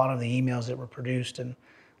a lot of the emails that were produced and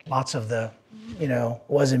lots of the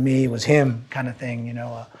wasn't me, it was him kind of thing.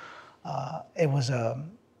 It was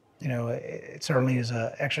it certainly is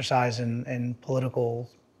an exercise in political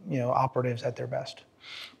operatives at their best.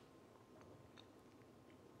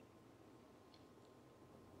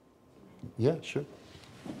 Yeah, sure.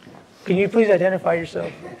 Can you please identify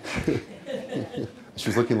yourself? She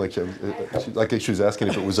was looking like she was asking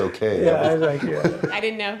if it was okay. Yeah, I was like, yeah. I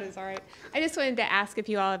didn't know if it was all right. I just wanted to ask if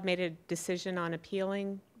you all have made a decision on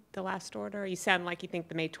appealing the last order. You sound like you think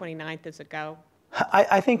the May 29th is a go.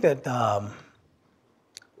 I think that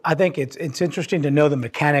I think it's interesting to know the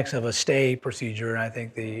mechanics of a stay procedure, and I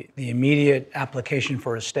think the immediate application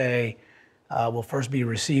for a stay will first be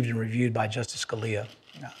received and reviewed by Justice Scalia.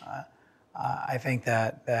 I think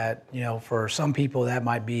that for some people that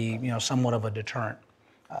might be somewhat of a deterrent.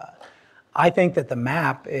 I think that the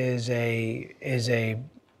map is an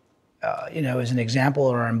example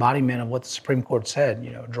or embodiment of what the Supreme Court said.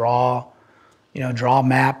 Draw a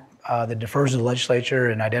map that defers to the legislature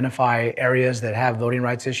and identify areas that have voting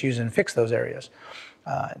rights issues and fix those areas.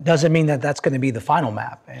 Doesn't mean that that's going to be the final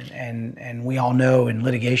map. And we all know in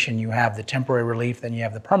litigation you have the temporary relief, then you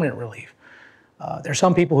have the permanent relief. There's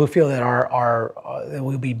some people who feel that it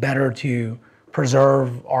would be better to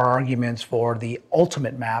preserve our arguments for the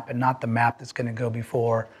ultimate map and not the map that's going to go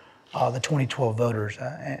before the 2012 voters.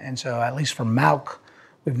 And so at least for MAUC,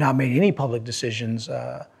 we've not made any public decisions,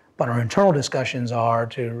 but our internal discussions are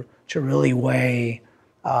to really weigh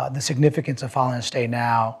the significance of filing a stay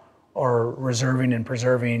now or reserving and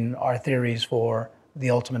preserving our theories for the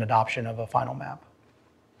ultimate adoption of a final map.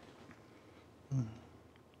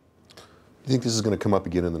 Do you think this is going to come up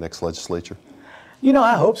again in the next legislature?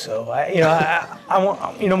 I hope so.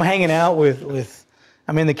 I'm hanging out with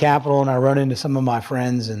I'm in the Capitol and I run into some of my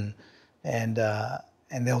friends and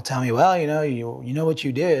they'll tell me, well, you know what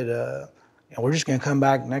you did. We're just going to come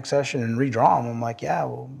back next session and redraw them. I'm like, yeah,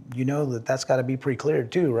 well, that's got to be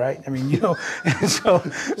pre-cleared too, right? I mean, so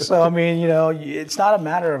it's not a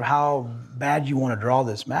matter of how bad you want to draw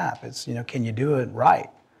this map. It's, can you do it right?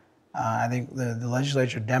 I think the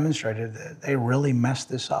legislature demonstrated that they really messed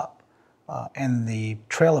this up. And the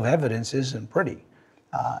trail of evidence isn't pretty.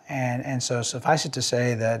 And so suffice it to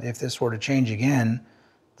say that if this were to change again,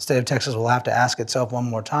 the state of Texas will have to ask itself one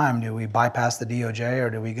more time, do we bypass the DOJ or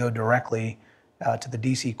do we go directly to the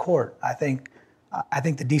DC court? I think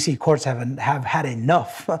the DC courts have had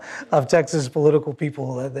enough of Texas political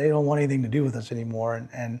people that they don't want anything to do with us anymore.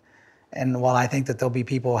 And while I think that there'll be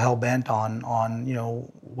people hell-bent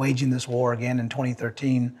on waging this war again in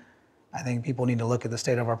 2013, I think people need to look at the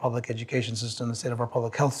state of our public education system, the state of our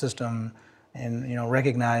public health system, and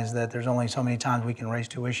recognize that there's only so many times we can raise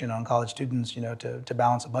tuition on college students, to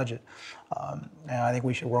balance a budget. And I think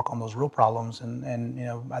we should work on those real problems. And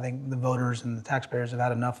I think the voters and the taxpayers have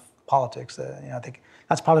had enough politics. I think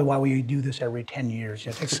that's probably why we do this every 10 years.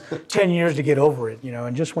 It takes 10 years to get over it,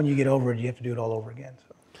 and just when you get over it, you have to do it all over again.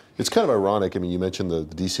 So. It's kind of ironic. I mean, you mentioned the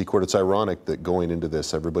DC court. It's ironic that going into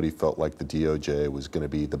this, everybody felt like the DOJ was going to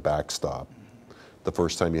be the backstop. The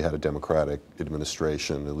first time you had a Democratic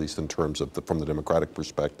administration, at least in terms of from the Democratic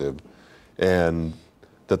perspective, and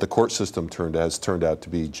that the court system has turned out to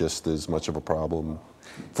be just as much of a problem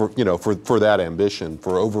for that ambition,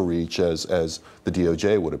 for overreach as the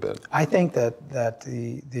DOJ would have been. I think that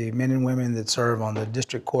the men and women that serve on the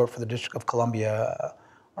district court for the District of Columbia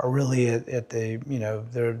are really at the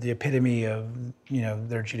they're the epitome of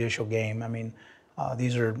their judicial game. I mean,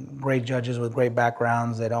 these are great judges with great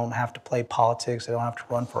backgrounds. They don't have to play politics. They don't have to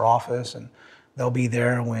run for office, and they'll be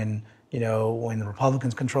there when the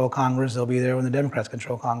Republicans control Congress. They'll be there when the Democrats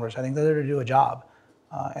control Congress. I think they're there to do a job,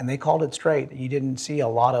 and they called it straight. You didn't see a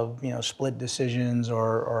lot of split decisions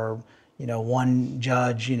or one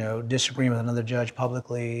judge disagreeing with another judge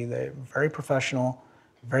publicly. They're very professional,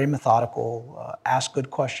 very methodical, ask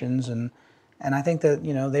good questions, and I think that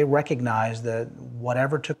they recognize that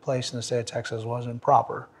whatever took place in the state of Texas wasn't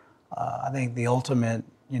proper. I think the ultimate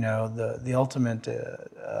the ultimate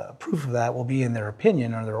proof of that will be in their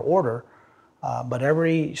opinion or their order, but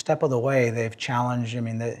every step of the way they've challenged. I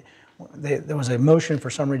mean, there was a motion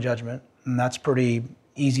for summary judgment, and that's pretty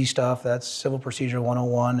easy stuff. That's Civil Procedure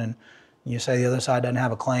 101, and you say the other side doesn't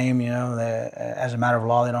have a claim, as a matter of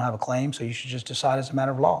law, they don't have a claim, so you should just decide as a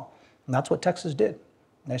matter of law. And that's what Texas did.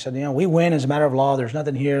 And they said, we win as a matter of law. There's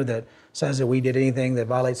nothing here that says that we did anything that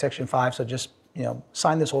violates Section 5, so just,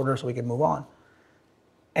 sign this order so we can move on.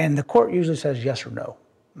 And the court usually says yes or no.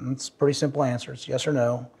 And it's a pretty simple answer. It's yes or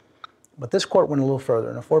no. But this court went a little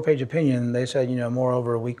further. In a 4-page opinion, they said,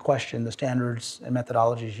 moreover, we question the standards and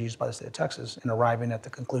methodologies used by the state of Texas in arriving at the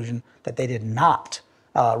conclusion that they did not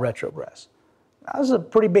retrogress. That was a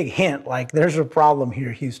pretty big hint, like there's a problem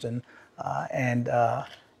here, Houston. And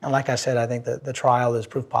like I said, I think that the trial is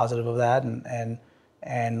proof positive of that. And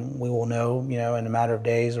and we will know, in a matter of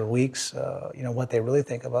days or weeks, what they really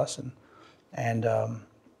think of us, and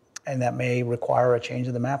that may require a change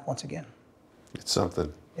of the map once again. It's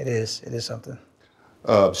something. It is something.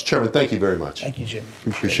 Mr. Chairman, thank you very much. Thank you, Jim.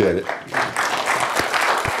 Appreciate it.